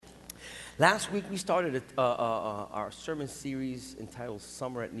Last week we started our sermon series entitled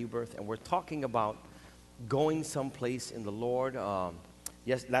Summer at New Birth, and we're talking about going someplace in the Lord.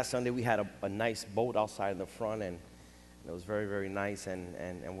 Yes, last Sunday we had a nice boat outside in the front, and it was very, very nice,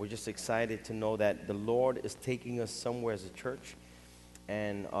 and we're just excited to know that the Lord is taking us somewhere as a church.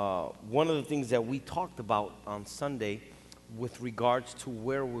 And one of the things that we talked about on Sunday with regards to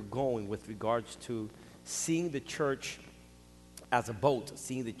where we're going, with regards to seeing the church as a boat,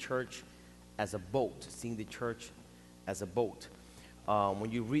 seeing the church as a boat, seeing the church as a boat. When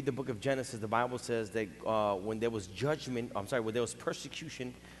you read the book of Genesis, the Bible says that when there was when there was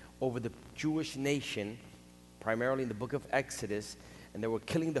persecution over the Jewish nation, primarily in the book of Exodus, and they were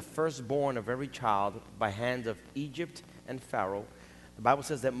killing the firstborn of every child by hands of Egypt and Pharaoh. The Bible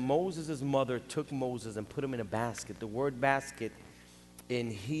says that Moses' mother took Moses and put him in a basket. The word basket in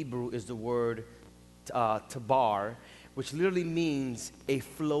Hebrew is the word tabar, which literally means a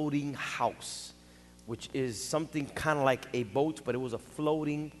floating house, which is something kind of like a boat, but it was a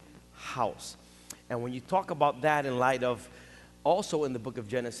floating house. And when you talk about that in light of also in the book of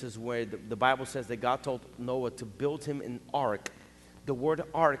Genesis, where the Bible says that God told Noah to build him an ark, the word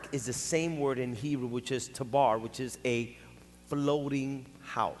ark is the same word in Hebrew, which is tabar, which is a floating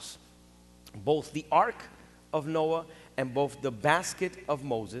house. Both the ark of Noah and both the basket of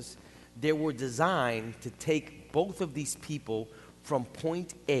Moses, they were designed to take both of these people from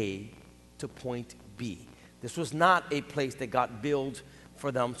point A to point B. This was not a place that God built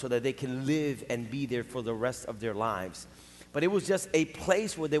for them so that they can live and be there for the rest of their lives. But it was just a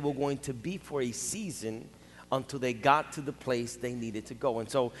place where they were going to be for a season until they got to the place they needed to go. And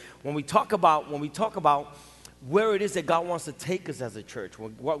so when we talk about where it is that God wants to take us as a church,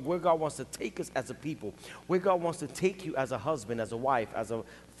 where God wants to take us as a people, where God wants to take you as a husband, as a wife, as a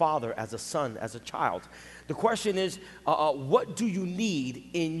father, as a son, as a child. The question is, what do you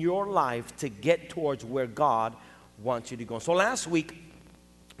need in your life to get towards where God wants you to go? So last week,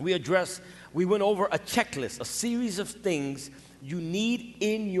 we went over a checklist, a series of things you need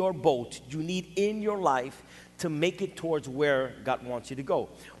in your boat, you need in your life to make it towards where God wants you to go.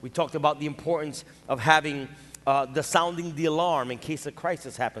 We talked about the importance of having sounding the alarm in case a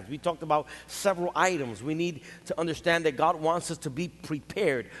crisis happens. We talked about several items. We need to understand that God wants us to be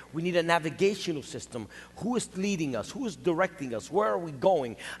prepared. We need a navigational system. Who is leading us? Who is directing us? Where are we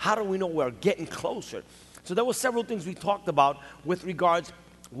going? How do we know we're getting closer? So there were several things we talked about with regards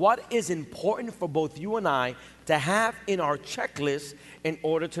what is important for both you and I to have in our checklist in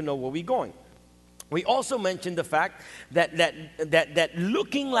order to know where we're going. We also mentioned the fact that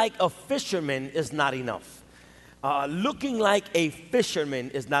looking like a fisherman is not enough. Looking like a fisherman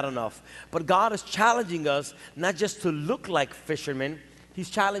is not enough. But God is challenging us not just to look like fishermen,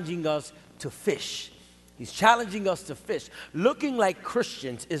 He's challenging us to fish. He's challenging us to fish. Looking like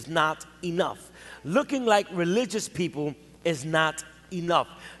Christians is not enough. Looking like religious people is not enough.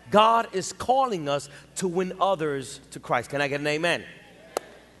 God is calling us to win others to Christ. Can I get an amen?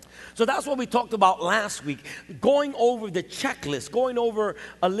 So that's what we talked about last week, going over the checklist, going over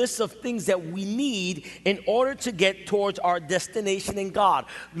a list of things that we need in order to get towards our destination in God,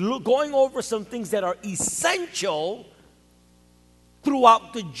 going over some things that are essential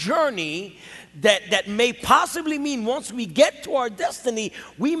throughout the journey that may possibly mean once we get to our destiny,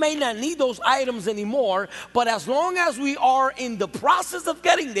 we may not need those items anymore, but as long as we are in the process of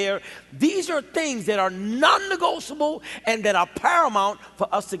getting there, these are things that are non-negotiable and that are paramount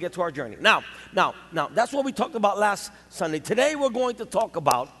for us to get to our journey. Now, that's what we talked about last Sunday. Today we're going to talk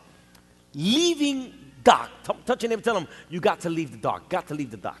about leaving dock. Touch your neighbor, tell them, you got to leave the dock, got to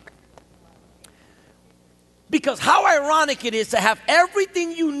leave the dock. Because how ironic it is to have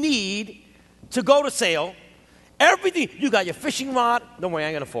everything you need to go to sail, everything. You got your fishing rod. Don't worry, I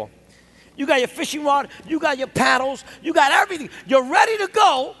ain't going to fall. You got your fishing rod. You got your paddles. You got everything. You're ready to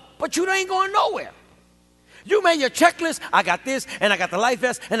go, but you ain't going nowhere. You made your checklist. I got this, and I got the life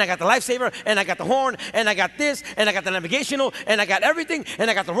vest, and I got the lifesaver, and I got the horn, and I got this, and I got the navigational, and I got everything,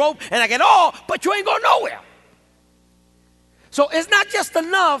 and I got the rope, and I got all, but you ain't going nowhere. So it's not just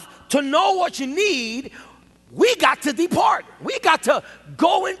enough to know what you need. We got to depart. We got to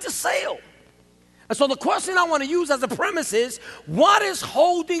go into sail. And so the question I want to use as a premise is, what is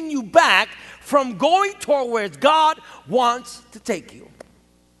holding you back from going toward where God wants to take you?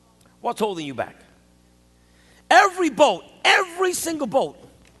 What's holding you back? Every boat, every single boat,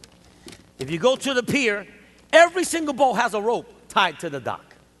 if you go to the pier, every single boat has a rope tied to the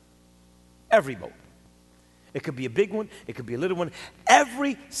dock. Every boat. It could be a big one. It could be a little one.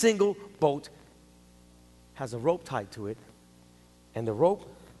 Every single boat has a rope tied to it, and the rope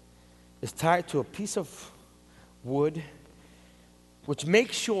is tied to a piece of wood which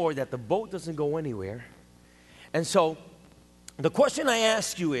makes sure that the boat doesn't go anywhere. And so the question I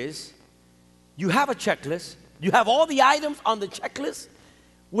ask you is, you have a checklist. You have all the items on the checklist,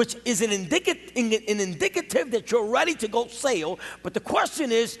 which is an indicative that you're ready to go sail. But the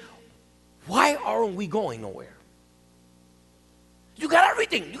question is, why aren't we going nowhere? You got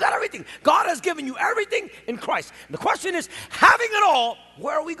everything. You got everything. God has given you everything in Christ. And the question is, having it all,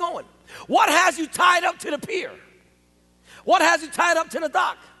 where are we going? What has you tied up to the pier? What has you tied up to the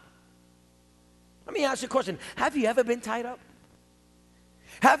dock? Let me ask you a question. Have you ever been tied up?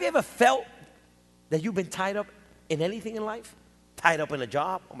 Have you ever felt that you've been tied up in anything in life? Tied up in a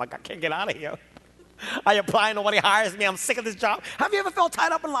job? Oh my God, I can't get out of here. I apply, nobody hires me. I'm sick of this job. Have you ever felt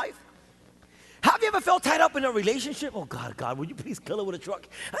tied up in life? Have you ever felt tied up in a relationship? Oh God, God, would you please kill it with a truck?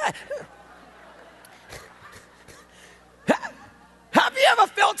 Have you ever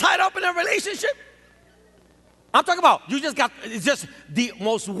felt tied up in a relationship? I'm talking about it's just the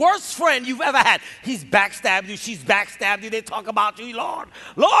most worst friend you've ever had. He's backstabbed you, she's backstabbed you, they talk about you, Lord,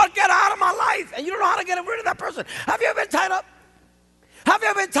 get out of my life. And you don't know how to get rid of that person. Have you ever been tied up? Have you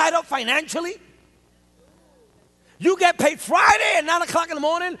ever been tied up financially? You get paid Friday at 9 o'clock in the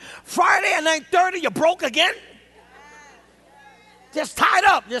morning, Friday at 9:30, you're broke again. Just tied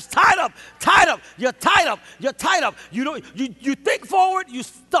up, you're tied up. You think forward, you're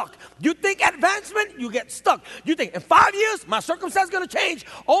stuck. You think advancement, you get stuck. You think in 5 years, my circumstance is going to change,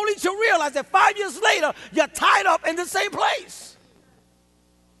 only to realize that 5 years later, you're tied up in the same place.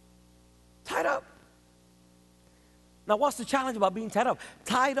 Tied up. Now, what's the challenge about being tied up?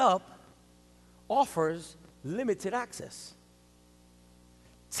 Tied up offers limited access.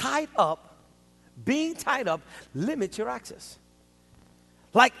 Being tied up limits your access.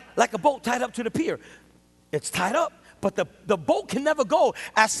 Like a boat tied up to the pier. It's tied up, but the boat can never go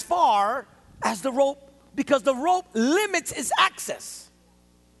as far as the rope because the rope limits its access.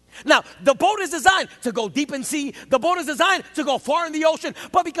 Now, the boat is designed to go deep in sea. The boat is designed to go far in the ocean.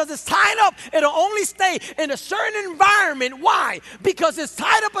 But because it's tied up, it'll only stay in a certain environment. Why? Because it's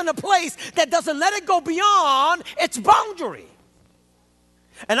tied up in a place that doesn't let it go beyond its boundary.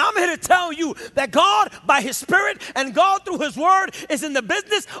 And I'm here to tell you that God, by His Spirit and God through His Word, is in the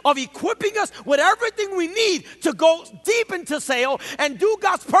business of equipping us with everything we need to go deep into sail and do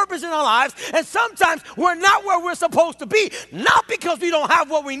God's purpose in our lives. And sometimes we're not where we're supposed to be, not because we don't have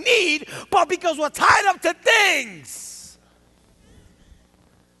what we need, but because we're tied up to things.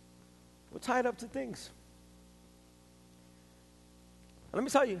 We're tied up to things. And let me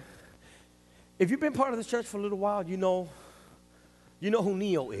tell you, if you've been part of this church for a little while, you know who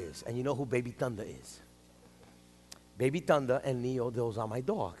Neo is, and you know who Baby Thunder is. Baby Thunder and Neo, those are my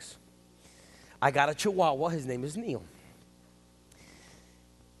dogs. I got a Chihuahua, his name is Neo.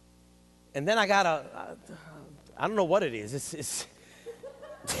 And then I got I don't know what it is.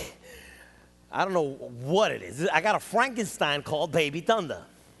 I don't know what it is. I got a Frankenstein called Baby Thunder.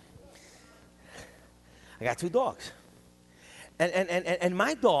 I got 2 dogs. And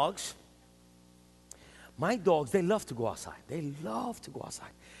my dogs, they love to go outside. They love to go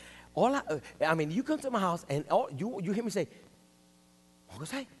outside. You come to my house and you hear me say, what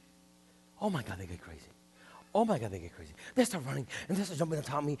was I? Oh my God, they get crazy. Oh my God, they get crazy. They start running and they start jumping on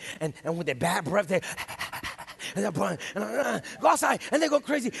top of me and with their bad breath, they're go outside and they go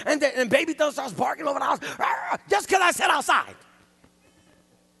crazy and Baby Thunder starts barking over the house just because I said outside.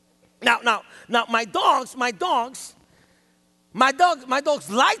 Now, my dogs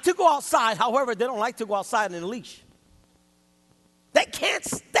like to go outside. However, they don't like to go outside in a leash. They can't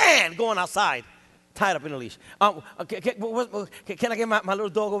stand going outside tied up in a leash. Can I get my little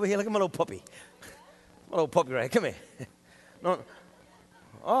dog over here? Look at my little puppy. My little puppy right here. Come here. No.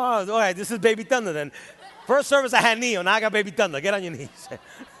 Oh, all right. This is Baby Thunder then. First service I had Neo. Now I got Baby Thunder. Get on your knees.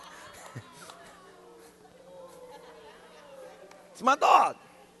 It's my dog.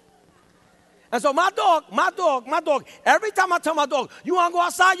 And so my dog, every time I tell my dog, you want to go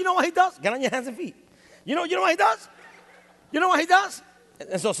outside, you know what he does? Get on your hands and feet. You know what he does? You know what he does?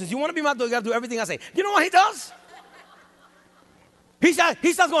 And so since you want to be my dog, you got to do everything I say. You know what he does? He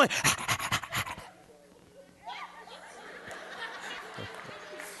starts going.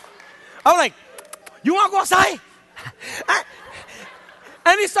 I'm like, you want to go outside?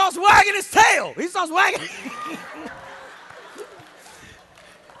 And he starts wagging his tail. He starts wagging.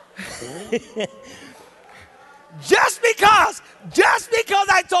 Just because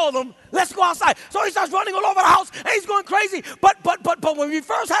I told him, let's go outside. So he starts running all over the house and he's going crazy. But when we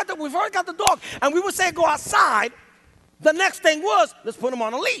first got the dog and we would say go outside, the next thing was, let's put him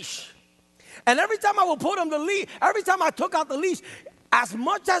on a leash. And every time I would put him the leash, every time I took out the leash, as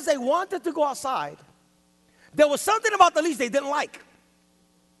much as they wanted to go outside, there was something about the leash they didn't like.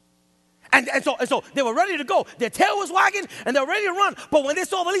 And so they were ready to go. Their tail was wagging, and they were ready to run. But when they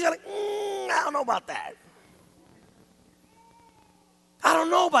saw the leash, they're like, I don't know about that. I don't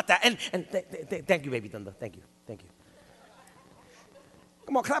know about that. And thank you, baby Thunder. Thank you. Thank you.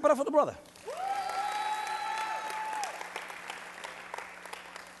 Come on, clap it up for the brother.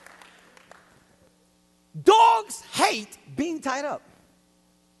 Dogs hate being tied up.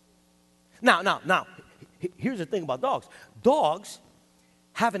 Now, here's the thing about dogs. Dogs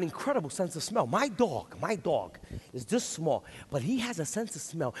have an incredible sense of smell. My dog is this small, but he has a sense of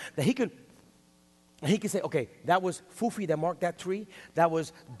smell that he can say, okay, that was Fufi that marked that tree. That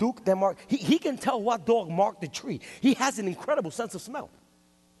was Duke that marked. He can tell what dog marked the tree. He has an incredible sense of smell.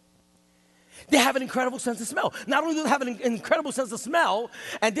 They have an incredible sense of smell. Not only do they have an incredible sense of smell,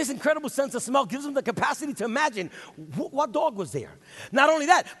 and this incredible sense of smell gives them the capacity to imagine what dog was there. Not only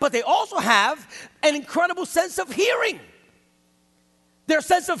that, but they also have an incredible sense of hearing. Their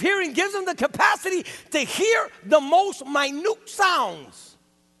sense of hearing gives them the capacity to hear the most minute sounds.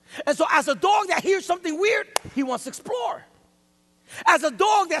 And so as a dog that hears something weird, he wants to explore. As a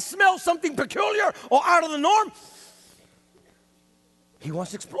dog that smells something peculiar or out of the norm, he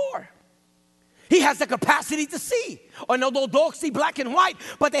wants to explore. He has the capacity to see. And although dogs see black and white,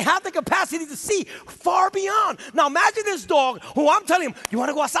 but they have the capacity to see far beyond. Now imagine this dog who I'm telling him, you want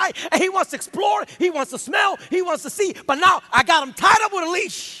to go outside? And he wants to explore, he wants to smell, he wants to see. But now I got him tied up with a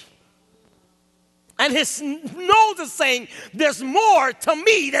leash. And his nose is saying, there's more to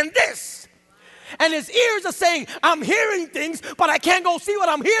me than this. And his ears are saying, I'm hearing things, but I can't go see what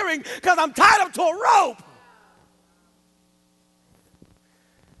I'm hearing because I'm tied up to a rope.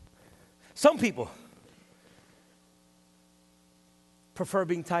 Some people prefer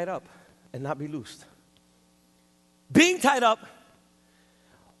being tied up and not be loosed. Being tied up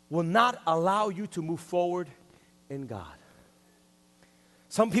will not allow you to move forward in God.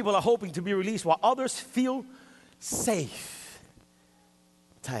 Some people are hoping to be released while others feel safe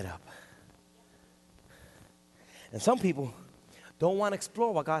tied up. And some people don't want to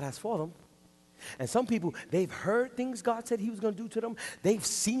explore what God has for them. And some people, they've heard things God said he was going to do to them. They've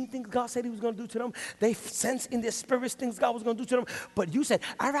seen things God said he was going to do to them. They've sensed in their spirits things God was going to do to them. But you said,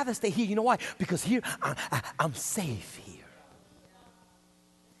 I'd rather stay here. You know why? Because here, I'm safe here.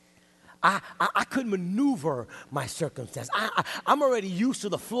 I could maneuver my circumstance. I'm already used to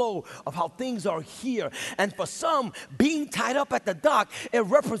the flow of how things are here. And for some, being tied up at the dock, it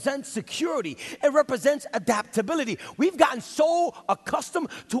represents security. It represents adaptability. We've gotten so accustomed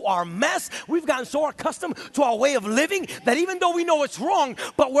to our mess. We've gotten so accustomed to our way of living that even though we know it's wrong,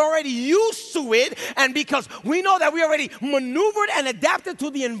 but we're already used to it. And because we know that we already maneuvered and adapted to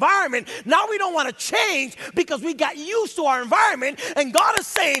the environment, now we don't want to change because we got used to our environment. And God is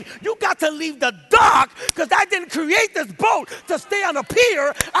saying, you got to leave the dock because I didn't create this boat to stay on a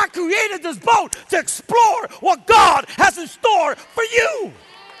pier. I created this boat to explore what God has in store for you.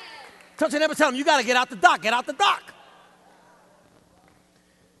 Touch your neighbor, tell him, you got to get out the dock. Get out the dock.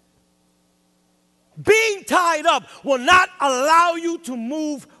 Being tied up will not allow you to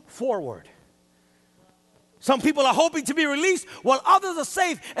move forward. Some people are hoping to be released while others are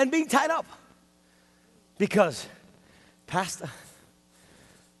safe and being tied up. Because, Pastor,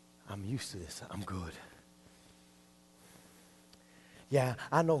 I'm used to this. I'm good. Yeah,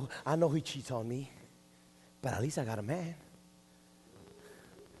 I know he cheats on me, but at least I got a man.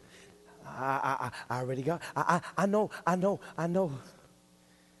 I already got, I know. I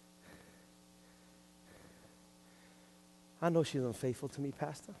know she's unfaithful to me,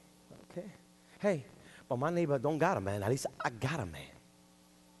 Pastor. Okay. Hey, but my neighbor don't got a man. At least I got a man.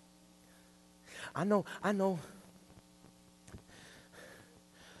 I know. I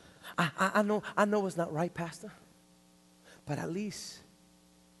know it's not right, Pastor, but at least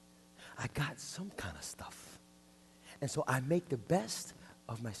I got some kind of stuff. And so I make the best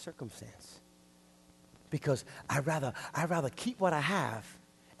of my circumstance because I'd rather keep what I have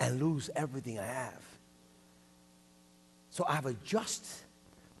and lose everything I have. So I've adjusted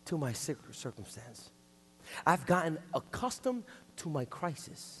to my circumstance. I've gotten accustomed to my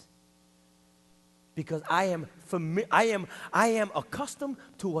crisis. Because I am accustomed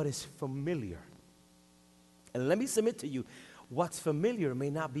to what is familiar. And let me submit to you, what's familiar may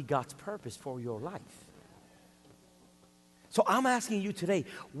not be God's purpose for your life. So I'm asking you today,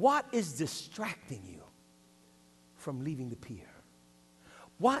 what is distracting you from leaving the pier?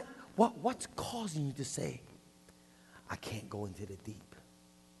 What's causing you to say, I can't go into the deep?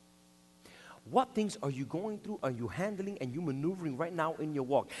 What things are you going through, are you handling, and you maneuvering right now in your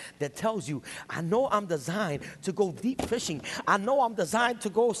walk that tells you, I know I'm designed to go deep fishing. I know I'm designed to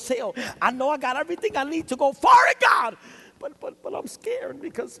go sail. I know I got everything I need to go far in God. but I'm scared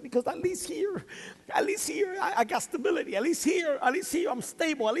because at least here, I got stability. At least here, I'm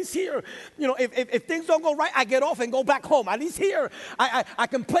stable. At least here, if things don't go right, I get off and go back home. At least here, I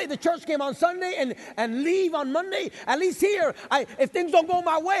can play the church game on Sunday and leave on Monday. At least here, if things don't go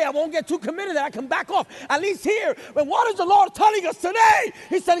my way, I won't get too committed that I can back off. At least here. But what is the Lord telling us today?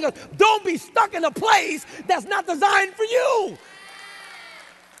 He's telling us, don't be stuck in a place that's not designed for you.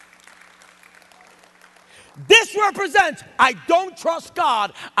 This represents, I don't trust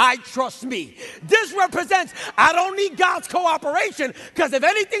God, I trust me. This represents, I don't need God's cooperation, because if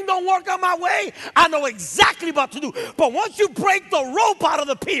anything don't work out my way, I know exactly what to do. But once you break the rope out of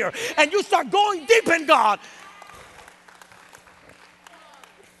the pier and you start going deep in God,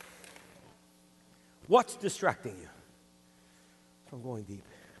 what's distracting you from going deep?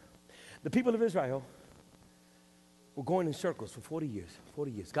 The people of Israel were going in circles for 40 years.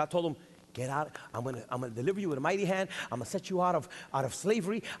 40 years. God told them, get out. I'm gonna deliver you with a mighty hand. I'm gonna set you out of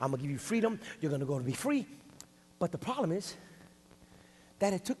slavery. I'm gonna give you freedom. You're gonna go to be free. But the problem is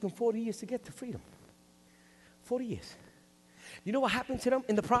that it took them 40 years to get to freedom. 40 years. You know what happened to them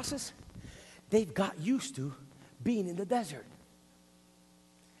in the process? They've got used to being in the desert.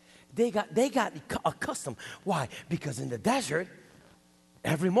 They got accustomed. Why? Because in the desert,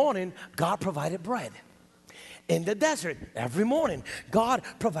 every morning, God provided bread. In the desert, every morning, God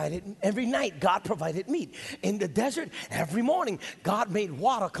provided, every night, God provided meat. In the desert, every morning, God made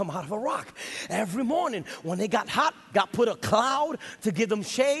water come out of a rock. Every morning, when they got hot, God put a cloud to give them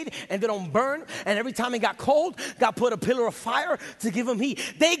shade and they don't burn. And every time it got cold, God put a pillar of fire to give them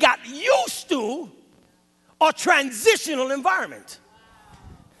heat. They got used to a transitional environment.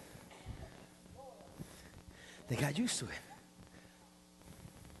 They got used to it.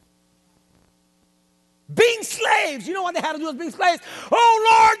 Being slaves, you know what they had to do as being slaves? Oh,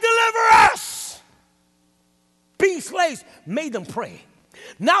 Lord, deliver us. Being slaves made them pray.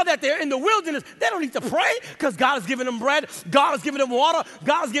 Now that they're in the wilderness, they don't need to pray because God has given them bread, God has given them water,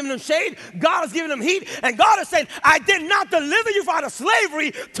 God has given them shade, God has given them heat, and God is saying, I did not deliver you out of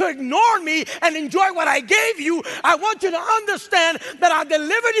slavery to ignore me and enjoy what I gave you. I want you to understand that I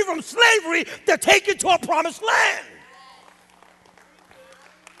delivered you from slavery to take you to a promised land.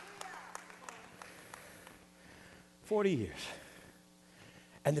 40 years.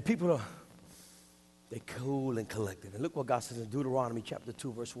 And the people they're cool and collected. And look what God says in Deuteronomy chapter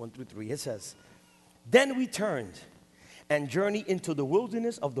 2, verse 1 through 3. It says, then we turned and journeyed into the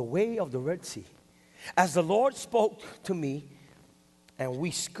wilderness of the way of the Red Sea, as the Lord spoke to me, and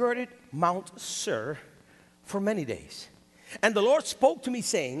we skirted Mount Seir for many days. And the Lord spoke to me,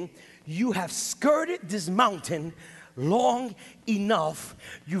 saying, you have skirted this mountain long enough.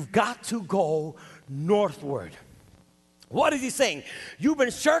 You've got to go northward. What is he saying? You've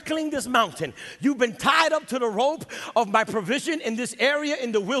been circling this mountain. You've been tied up to the rope of my provision in this area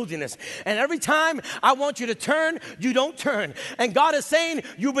in the wilderness. And every time I want you to turn, you don't turn. And God is saying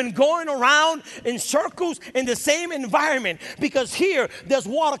you've been going around in circles in the same environment, because here there's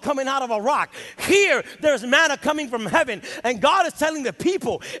water coming out of a rock. Here there's manna coming from heaven. And God is telling the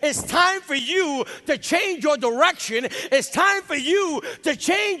people, it's time for you to change your direction. It's time for you to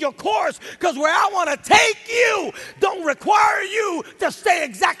change your course, because where I want to take you don't require you to stay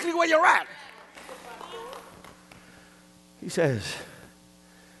exactly where you're at. He says,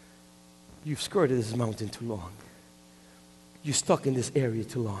 you've skirted this mountain too long. You're stuck in this area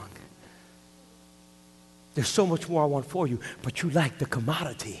too long. There's so much more I want for you, but you like the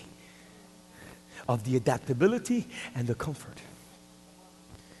commodity of the adaptability and the comfort.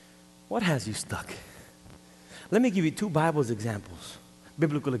 What has you stuck? Let me give you two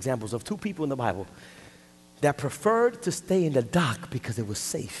biblical examples of two people in the Bible that preferred to stay in the dock because it was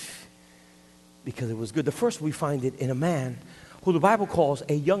safe, because it was good. The first, we find it in a man who the Bible calls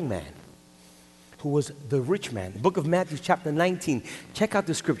a young man, who was the rich man. Book of Matthew chapter 19. Check out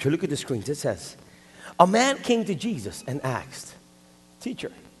the scripture. Look at the screens. It says, a man came to Jesus and asked,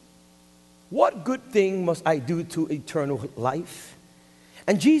 teacher, what good thing must I do to eternal life?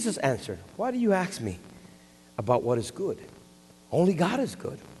 And Jesus answered, why do you ask me about what is good? Only God is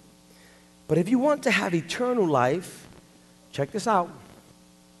good. But if you want to have eternal life, check this out.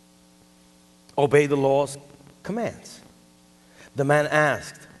 Obey the law's commands. The man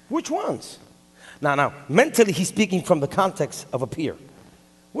asked, which ones? Now, mentally he's speaking from the context of a peer.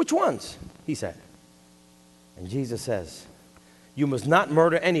 Which ones? He said. And Jesus says, you must not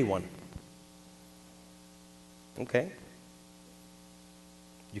murder anyone. Okay.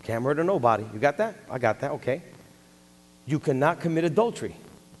 You can't murder nobody. You got that? I got that. Okay. You cannot commit adultery.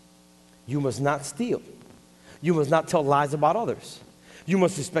 You must not steal. You must not tell lies about others. You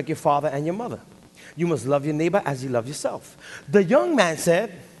must respect your father and your mother. You must love your neighbor as you love yourself. The young man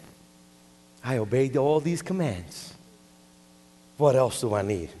said, I obeyed all these commands. What else do I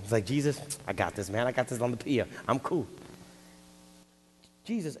need? It's like, Jesus, I got this, man. I got this on the pier. I'm cool.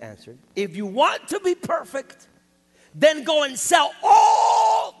 Jesus answered, if you want to be perfect, then go and sell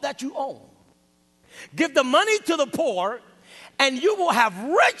all that you own. Give the money to the poor, and you will have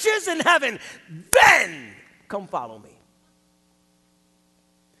riches in heaven. Then come follow me.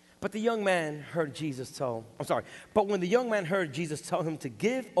 But when the young man heard Jesus tell him to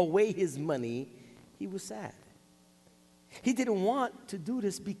give away his money, he was sad. He didn't want to do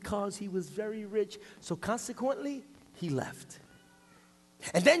this because he was very rich, so consequently, he left.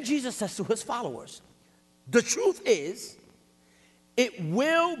 And then Jesus says to his followers, the truth is, it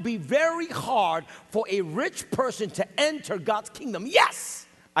will be very hard for a rich person to enter God's kingdom. Yes,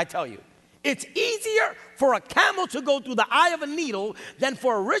 I tell you. It's easier for a camel to go through the eye of a needle than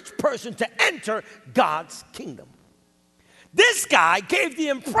for a rich person to enter God's kingdom. This guy gave the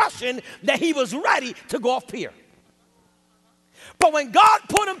impression that he was ready to go off pier. But when God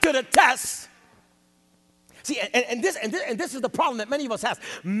put him to the test, see, and this is the problem that many of us have.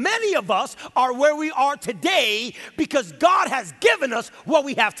 Many of us are where we are today because God has given us what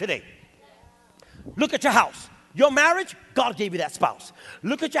we have today. Look at your house. Your marriage, God gave you that spouse.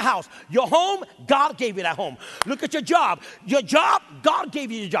 Look at your house. Your home, God gave you that home. Look at your job. Your job, God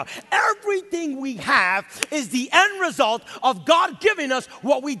gave you your job. Everything we have is the end result of God giving us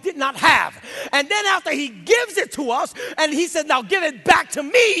what we did not have. And then after he gives it to us, and he said, now give it back to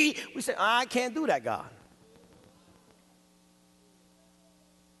me, we say, I can't do that, God.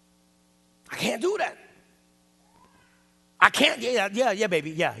 I can't do that. I can't, yeah,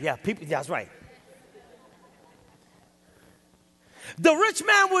 baby, yeah, people, that's right. The rich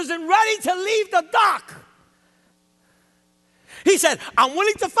man wasn't ready to leave the dock. He said, I'm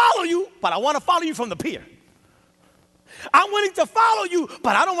willing to follow you, but I want to follow you from the pier. I'm willing to follow you,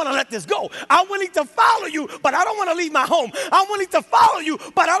 but I don't want to let this go. I'm willing to follow you, but I don't want to leave my home. I'm willing to follow you,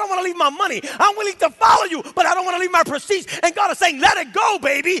 but I don't want to leave my money. I'm willing to follow you, but I don't want to leave my prestige. And God is saying, let it go,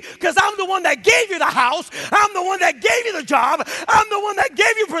 baby, because I'm the one that gave you the house. I'm the one that gave you the job. I'm the one that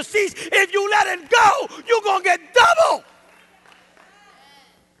gave you prestige. If you let it go, you're going to get double.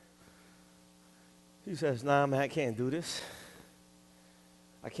 He says, nah, man, I can't do this.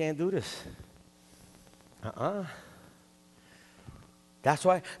 I can't do this. That's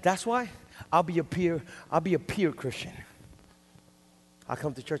why I'll be a peer Christian. I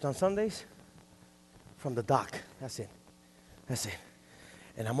come to church on Sundays from the dock. That's it.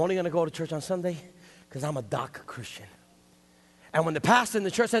 And I'm only going to go to church on Sunday because I'm a dock Christian. And when the pastor in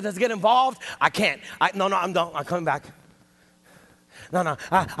the church says, let's get involved, I can't. No, I'm done. I'm coming back. No,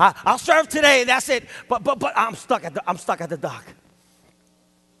 I'll serve today. That's it. But I'm stuck at the dock.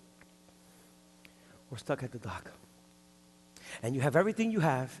 We're stuck at the dock. And you have everything you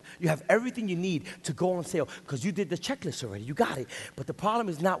have. You have everything you need to go on sale because you did the checklist already. You got it. But the problem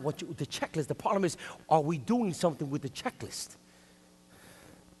is not the checklist. The problem is, are we doing something with the checklist?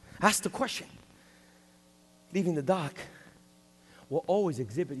 That's the question. Leaving the dock will always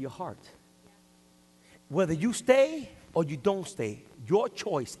exhibit your heart. Whether you stay or you don't stay, your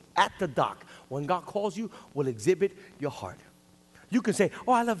choice at the dock, when God calls you, will exhibit your heart. You can say,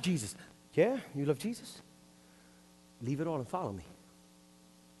 oh, I love Jesus. Yeah, you love Jesus? Leave it all and follow me.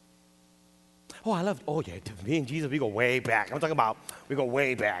 Oh, me and Jesus, we go way back. I'm talking about, we go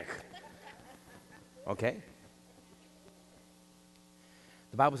way back. Okay?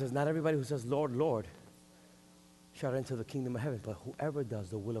 The Bible says, not everybody who says, Lord, Lord, shall enter the kingdom of heaven, but whoever does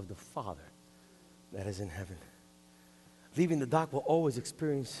the will of the Father that is in heaven. Leaving the dock will always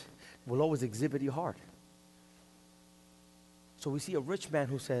exhibit your heart. So we see a rich man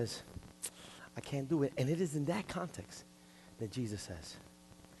who says, I can't do it. And it is in that context that Jesus says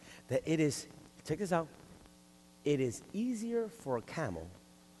that it is, check this out, it is easier for a camel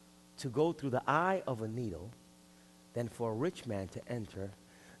to go through the eye of a needle than for a rich man to enter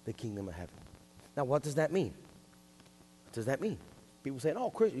the kingdom of heaven. Now, what does that mean? What does that mean? People say,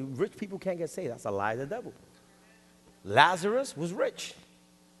 oh, rich people can't get saved. That's a lie of the devil. Lazarus was rich.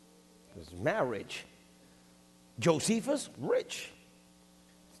 He was mad rich. Josephus, rich.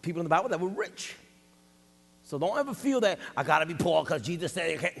 People in the Bible that were rich. So don't ever feel that I got to be poor because Jesus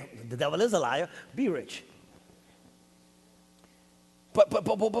said the devil is a liar. Be rich.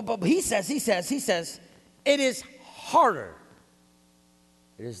 But he says, it is harder.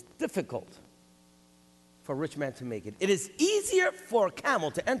 It is difficult for a rich man to make it. It is easier for a camel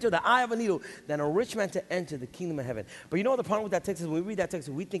to enter the eye of a needle than a rich man to enter the kingdom of heaven. But you know what the problem with that text is? When we read that text,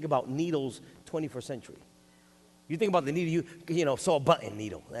 we think about needles 21st century. You think about the needle, you know, sew a button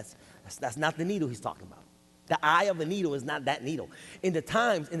needle. That's That's not the needle he's talking about. The eye of the needle is not that needle. In the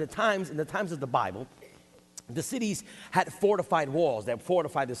times of the Bible, the cities had fortified walls that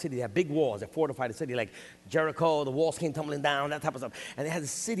fortified the city. They had big walls that fortified the city, like Jericho. The walls came tumbling down, that type of stuff. And they had the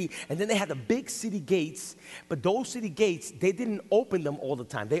city, and then they had the big city gates. But those city gates, they didn't open them all the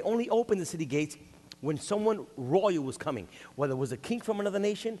time. They only opened the city gates when someone royal was coming, whether it was a king from another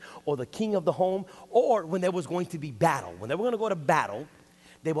nation or the king of the home, or when there was going to be battle. When they were going to go to battle,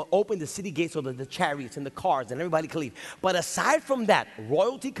 they will open the city gates so that the chariots and the cars and everybody could leave. But aside from that,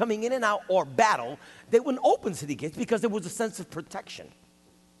 royalty coming in and out or battle, they wouldn't open city gates because there was a sense of protection.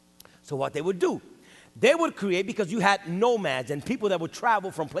 So what they would do, they would create, because you had nomads and people that would travel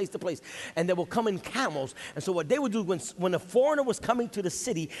from place to place, and they would come in camels. And so what they would do when a foreigner was coming to the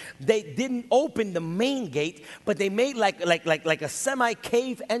city, they didn't open the main gate, but they made like a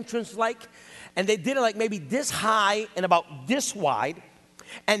semi-cave entrance and they did it like maybe this high and about this wide.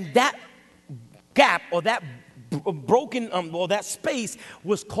 And that gap or that broken or that space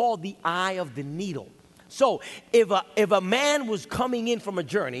was called the eye of the needle. So if a man was coming in from a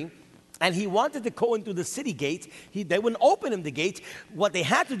journey and he wanted to go into the city gates, they wouldn't open him the gates. What they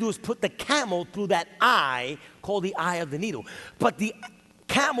had to do is put the camel through that eye called the eye of the needle. But the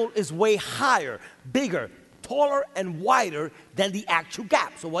camel is way higher, bigger, taller, and wider than the actual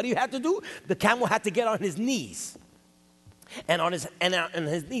gap. So what do you have to do? The camel had to get on his knees. And on his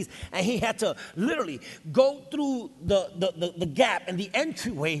knees, and he had to literally go through the gap and the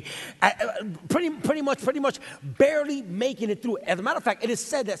entryway, pretty much barely making it through. As a matter of fact, it is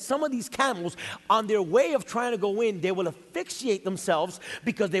said that some of these camels, on their way of trying to go in, they will asphyxiate themselves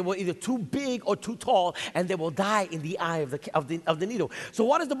because they were either too big or too tall, and they will die in the eye of the needle. So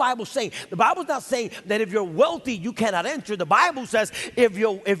what is the Bible saying? The Bible's not saying that if you're wealthy, you cannot enter. The Bible says if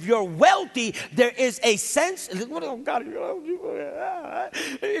you're wealthy, there is a sense. Oh God,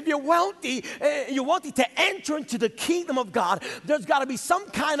 if you're wealthy to enter into the kingdom of God, there's got to be some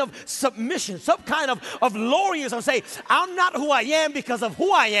kind of submission, some kind of lowliness. I'll say, I'm not who I am because of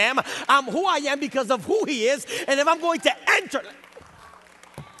who I am. I'm who I am because of who he is. And if I'm going to enter...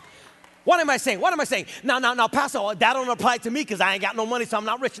 What am I saying? Now, Pastor, that don't apply to me because I ain't got no money, so I'm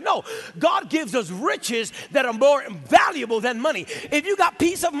not rich. No, God gives us riches that are more valuable than money. If you got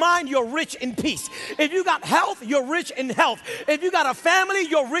peace of mind, you're rich in peace. If you got health, you're rich in health. If you got a family,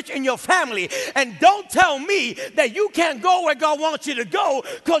 you're rich in your family. And don't tell me that you can't go where God wants you to go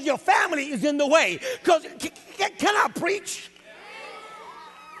because your family is in the way. Because can I preach?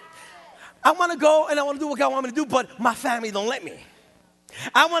 I want to go and I want to do what God wants me to do, but my family don't let me.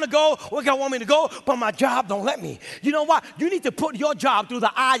 I want to go where God wants me to go, but my job don't let me. You know what? You need to put your job through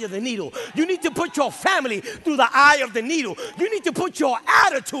the eye of the needle. You need to put your family through the eye of the needle. You need to put your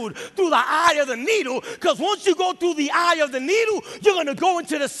attitude through the eye of the needle, because once you go through the eye of the needle, you're going to go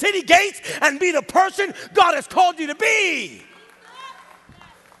into the city gates and be the person God has called you to be.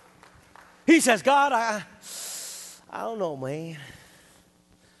 He says, God, I don't know, man.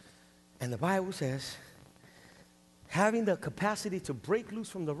 And the Bible says, having the capacity to break loose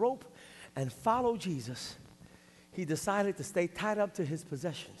from the rope and follow Jesus, he decided to stay tied up to his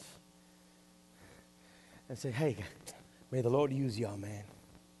possessions and say, hey, may the Lord use y'all, man.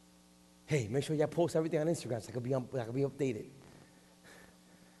 Hey, make sure y'all post everything on Instagram so I can be updated.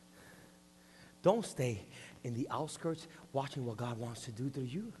 Don't stay in the outskirts watching what God wants to do through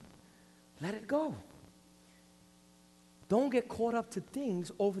you. Let it go. Don't get caught up to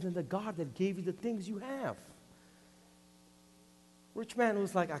things other than the God that gave you the things you have. Rich man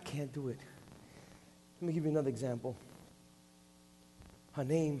was like, I can't do it. Let me give you another example. Her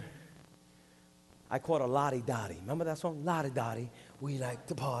name, I called her Lottie Dottie. Remember that song? Lottie Dottie. We like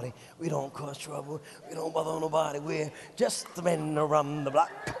to party. We don't cause trouble. We don't bother nobody. We're just the men around the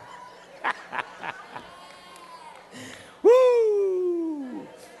block. Woo!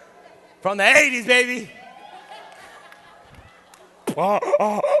 From the 80s, baby.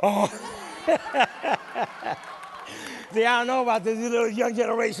 See, I don't know about this little young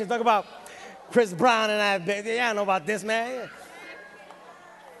generation. Talk about Chris Brown and that. I don't know about this, man.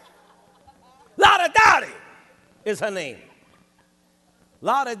 Lottie Dottie is her name.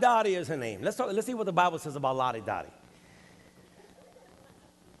 Lottie Dottie is her name. Let's see what the Bible says about Lottie Dottie.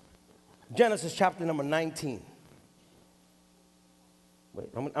 Genesis chapter number 19. Wait,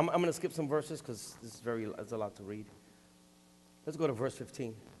 I'm going to skip some verses because it's a lot to read. Let's go to verse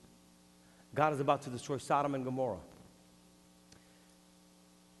 15. God is about to destroy Sodom and Gomorrah.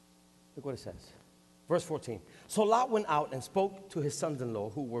 Look what it says. Verse 14. So Lot went out and spoke to his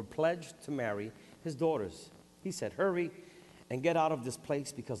sons-in-law who were pledged to marry his daughters. He said, hurry and get out of this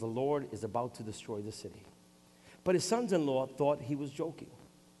place because the Lord is about to destroy the city. But his sons-in-law thought he was joking.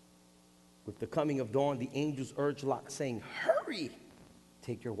 With the coming of dawn, the angels urged Lot, saying, "Hurry,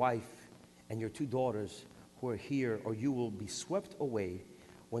 take your wife and your 2 daughters who are here, or you will be swept away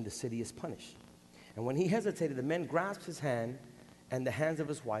when the city is punished." And when he hesitated, the men grasped his hand and the hands of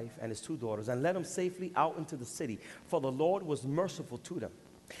his wife and his 2 daughters and led him safely out into the city, for the Lord was merciful to them.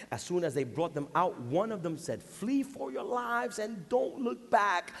 As soon as they brought them out, one of them said, "Flee for your lives and don't look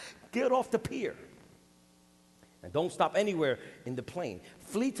back. Get off the pier. And don't stop anywhere in the plain.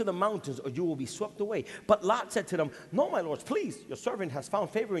 Flee to the mountains or you will be swept away." But Lot said to them, "No, my lords, please. Your servant has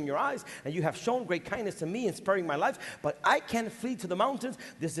found favor in your eyes, and you have shown great kindness to me in sparing my life. But I can't flee to the mountains.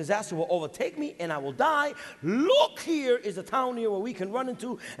 This disaster will overtake me, and I will die. Look, here is a town here where we can run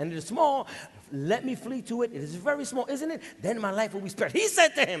into, and it is small. Let me flee to it. It is very small, isn't it? Then my life will be spared." He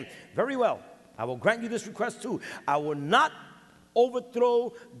said to him, "Very well. I will grant you this request too. I will not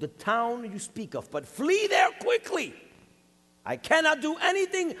overthrow the town you speak of, but flee there quickly. I cannot do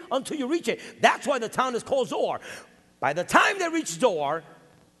anything until you reach it." That's why the town is called Zoar. By the time they reached Zoar,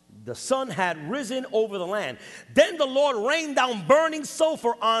 the sun had risen over the land. Then the Lord rained down burning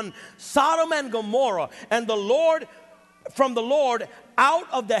sulfur on Sodom and Gomorrah, and from the Lord out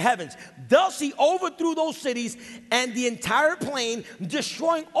of the heavens. Thus he overthrew those cities and the entire plain,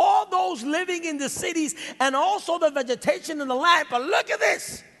 destroying all those living in the cities and also the vegetation in the land. But look at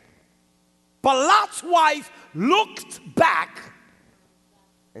this. But Lot's wife looked back,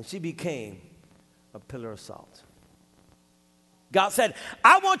 and she became a pillar of salt. God said,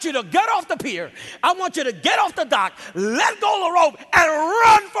 "I want you to get off the pier. I want you to get off the dock, let go of the rope, and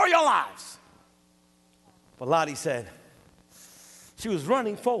run for your lives." But Lottie said, she was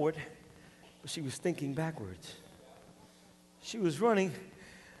running forward, but she was thinking backwards. She was running,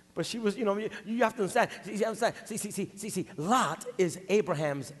 but she was, you have to understand. See, Lot is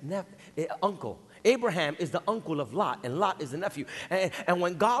Abraham's uncle. Abraham is the uncle of Lot, and Lot is the nephew. And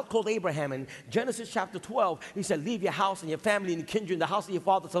when God called Abraham in Genesis chapter 12, he said, "Leave your house and your family and your kindred and the house of your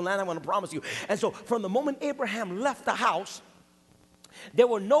father to the land I'm going to promise you." And so from the moment Abraham left the house, there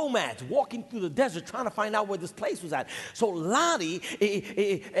were nomads walking through the desert trying to find out where this place was at. So Lottie,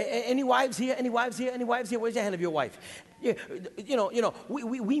 any wives here? Any wives here? Any wives here? Where's your hand of your wife? Yeah,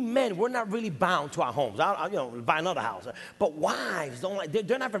 we men, we're not really bound to our homes. I'll buy another house. But wives don't like.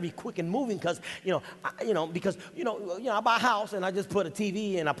 They're not very quick in moving because I buy a house and I just put a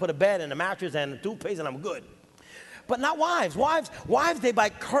TV and I put a bed and a mattress and a toothpaste and I'm good. But not wives. Wives, they buy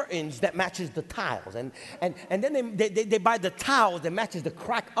curtains that matches the tiles, and then they buy the towels that matches the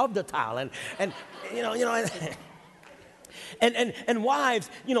crack of the tile, and wives,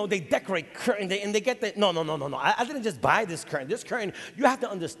 they decorate curtains and they get the no. I didn't just buy this curtain. This curtain, you have to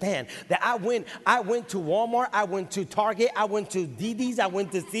understand that I went to Walmart, I went to Target, I went to DD's, I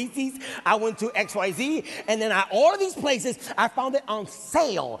went to CC's, I went to XYZ, and then all of these places I found it on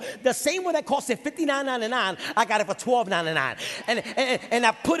sale. The same one that cost it $59.99, I got it for $12.99. And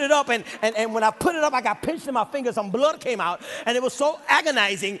I put it up, and when I put it up, I got pinched in my fingers, some blood came out, and it was so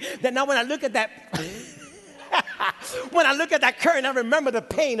agonizing that now when I look at that when I look at that curtain, I remember the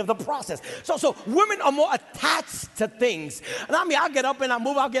pain of the process. So women are more attached to things. And I'll get up and I'll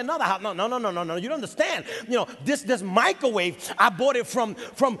move, I'll get another house. No. You don't understand. This microwave, I bought it from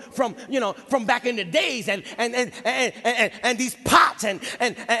back in the days, and these pots and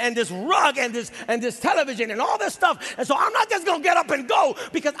this rug and this television and all this stuff. And so I'm not just gonna get up and go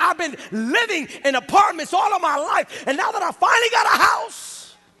because I've been living in apartments all of my life. And now that I finally got a house,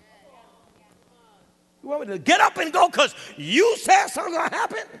 you want me to get up and go because you said something's going to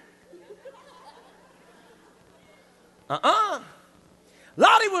happen?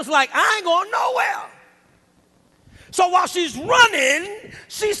 Lottie was like, "I ain't going nowhere." So while she's running,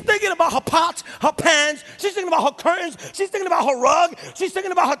 she's thinking about her pots, her pans, she's thinking about her curtains, she's thinking about her rug, she's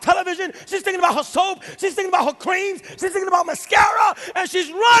thinking about her television, she's thinking about her soap, she's thinking about her creams, she's thinking about mascara, and she's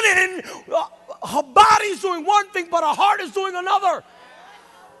running. Her body's doing one thing, but her heart is doing another.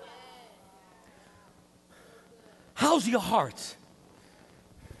 How's your heart?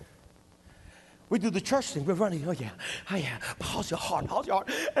 We do the church thing. We're running. Oh, yeah. But how's your heart? How's your heart?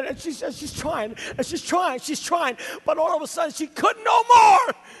 And then she says she's trying. And she's trying. But all of a sudden, she couldn't no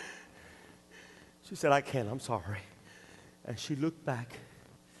more. She said, "I can't. I'm sorry." And she looked back.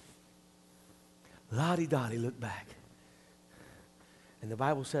 Lottie Dottie looked back. And the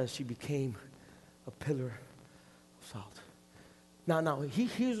Bible says she became a pillar of salt. Now,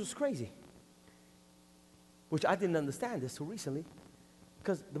 here's what's crazy, which I didn't understand this till recently,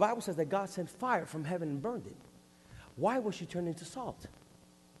 because the Bible says that God sent fire from heaven and burned it. Why was she turned into salt?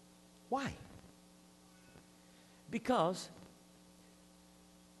 Why? Because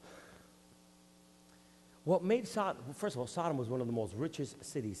what made Sodom, first of all, Sodom was one of the most richest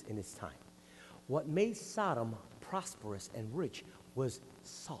cities in its time. what made Sodom prosperous and rich was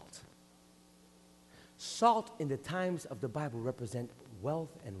salt. Salt in the times of the Bible represent wealth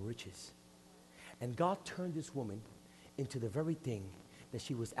and riches. And God turned this woman into the very thing that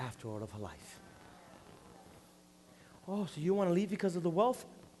she was after all of her life. Oh, so you want to leave because of the wealth?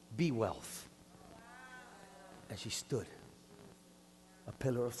 Be wealth. And she stood, a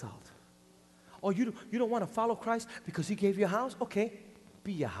pillar of salt. Oh, you don't want to follow Christ because he gave you a house? Okay,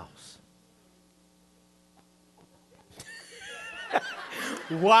 be your house.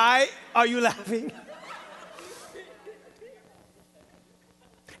 Why are you laughing?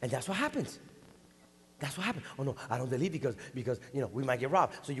 And that's what happens. That's what happens. Oh no, I don't believe because we might get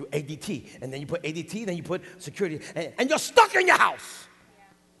robbed. So you ADT, and then you put ADT, then you put security, and you're stuck in your house.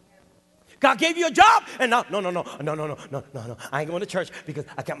 God gave you a job, and now, no. I ain't going to church because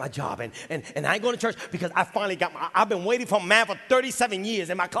I got my job, and I ain't going to church because I finally got I've been waiting for a man for 37 years,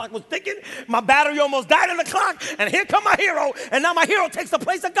 and my clock was ticking. My battery almost died in the clock, and here come my hero, and now my hero takes the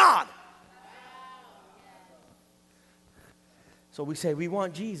place of God. So we say we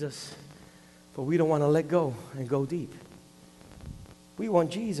want Jesus, but we don't want to let go and go deep. We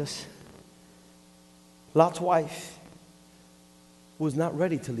want Jesus. Lot's wife was not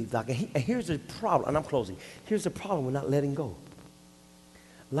ready to leave Doc. And here's the problem, and I'm closing. Here's the problem with not letting go.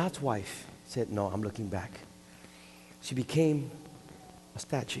 Lot's wife said, no, I'm looking back. She became a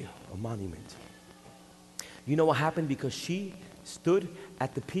statue, a monument. You know what happened because she stood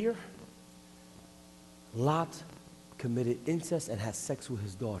at the pier? Lot committed incest and had sex with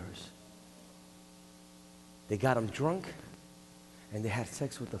his daughters. They got him drunk, and they had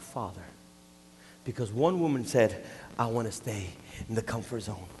sex with the father. Because one woman said, I want to stay in the comfort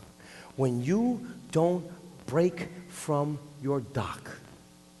zone. When you don't break from your dock,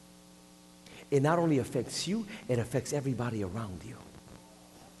 it not only affects you, it affects everybody around you.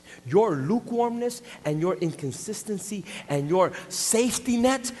 Your lukewarmness and your inconsistency and your safety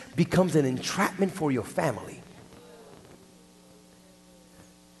net becomes an entrapment for your family.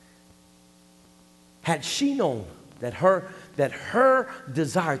 Had she known that her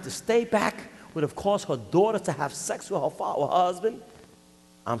desire to stay back would have caused her daughter to have sex with her father, her husband,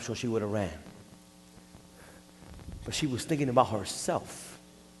 I'm sure she would have ran. But she was thinking about herself.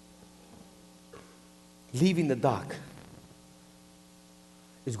 Leaving the dock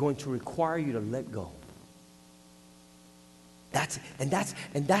is going to require you to let go. That's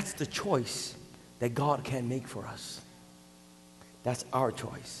the choice that God can make for us. That's our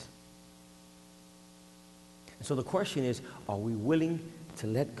choice. And so the question is, are we willing to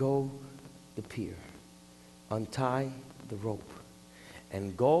let go the pier, untie the rope,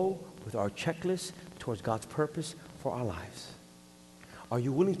 and go with our checklist towards God's purpose for our lives? Are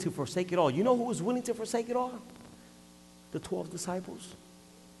you willing to forsake it all? You know who was willing to forsake it all? The 12 disciples.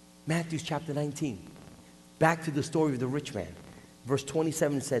 Matthew chapter 19. Back to the story of the rich man. Verse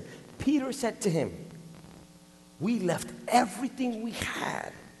 27 said, Peter said to him, we left everything we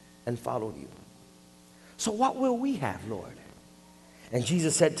had and followed you. So what will we have, Lord? And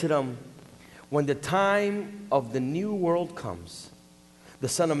Jesus said to them, when the time of the new world comes, the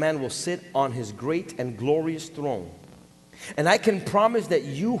Son of Man will sit on his great and glorious throne. And I can promise that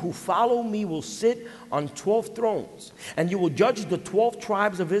you who follow me will sit on 12 thrones, and you will judge the 12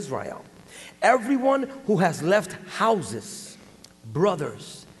 tribes of Israel. Everyone who has left houses,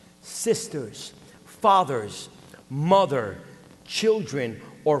 brothers, sisters, fathers, mother, children,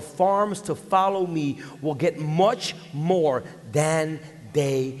 or farms to follow me will get much more than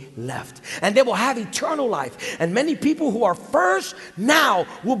they left. And they will have eternal life. And many people who are first now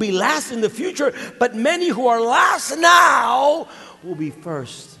will be last in the future, but many who are last now will be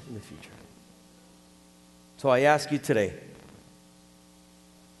first in the future. So I ask you today,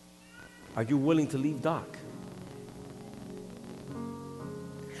 are you willing to leave Doc?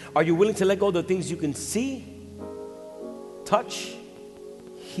 Are you willing to let go of the things you can see, touch,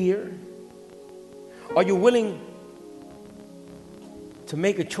 hear? Are you willing to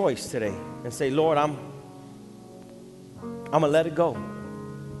make a choice today and say, Lord, I'm going to let it go.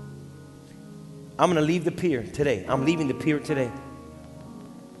 I'm going to leave the pier today. I'm leaving the pier today.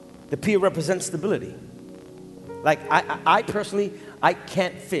 The pier represents stability. Like I personally, I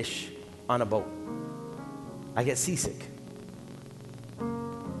can't fish on a boat. I get seasick.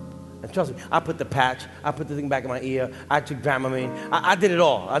 And trust me, I put the patch, I put the thing back in my ear, I took Dramamine, I did it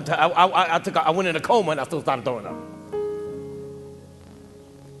all. I went in a coma and I still started throwing up.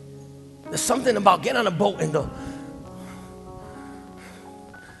 There's something about getting on a boat and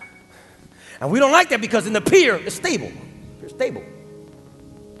we don't like that because in the pier, it's stable. It's stable.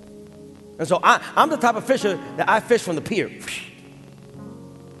 And so I'm the type of fisher that I fish from the pier.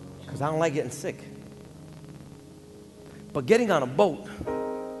 Because because I don't like getting sick. But getting on a boat,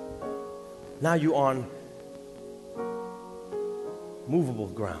 now you're on movable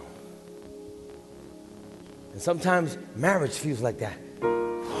ground. And sometimes marriage feels like that.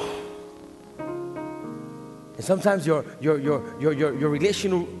 And sometimes your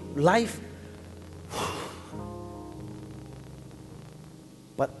relational life.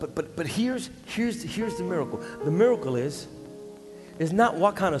 But here's the miracle. The miracle is not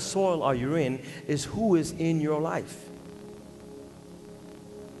what kind of soil are you in, is who is in your life.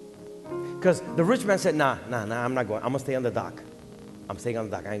 Because the rich man said, nah, I'm not going. I'm going to stay on the dock. I'm staying on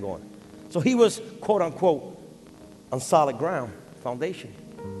the dock. I ain't going. So he was, quote unquote, on solid ground, foundation.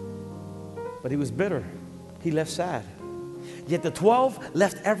 But he was bitter. He left sad. Yet the 12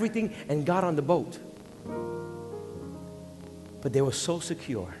 left everything and got on the boat. But they were so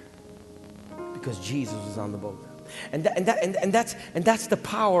secure because Jesus was on the boat. And that's the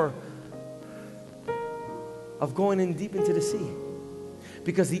power of going in deep into the sea.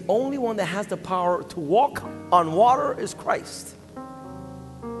 Because the only one that has the power to walk on water is Christ.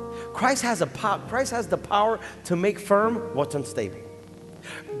 Christ has the power to make firm what's unstable.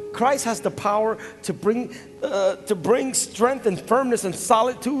 Christ has the power to bring strength and firmness and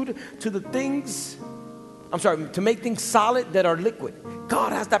solitude to the things. To make things solid that are liquid.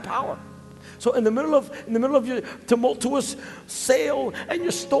 God has that power. So in the middle of your tumultuous sail and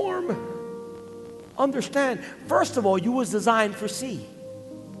your storm, understand, first of all, you was designed for sea.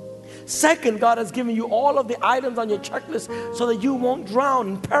 Second, God has given you all of the items on your checklist so that you won't drown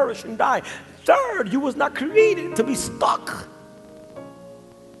and perish and die. Third, you was not created to be stuck.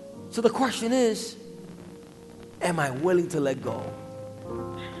 So the question is, am I willing to let go?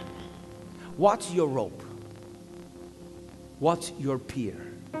 What's your rope? What's your pier?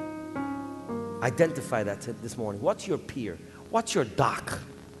 Identify that this morning. What's your pier? What's your dock?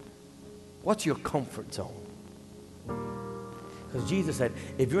 What's your comfort zone? Because Jesus said,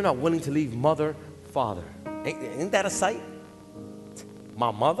 if you're not willing to leave mother, father, ain't that a sight?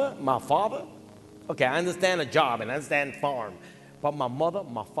 My mother, my father? Okay, I understand a job and I understand farm. But my mother,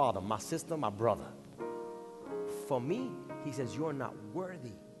 my father, my sister, my brother. For me, he says, you're not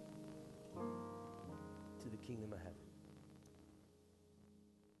worthy.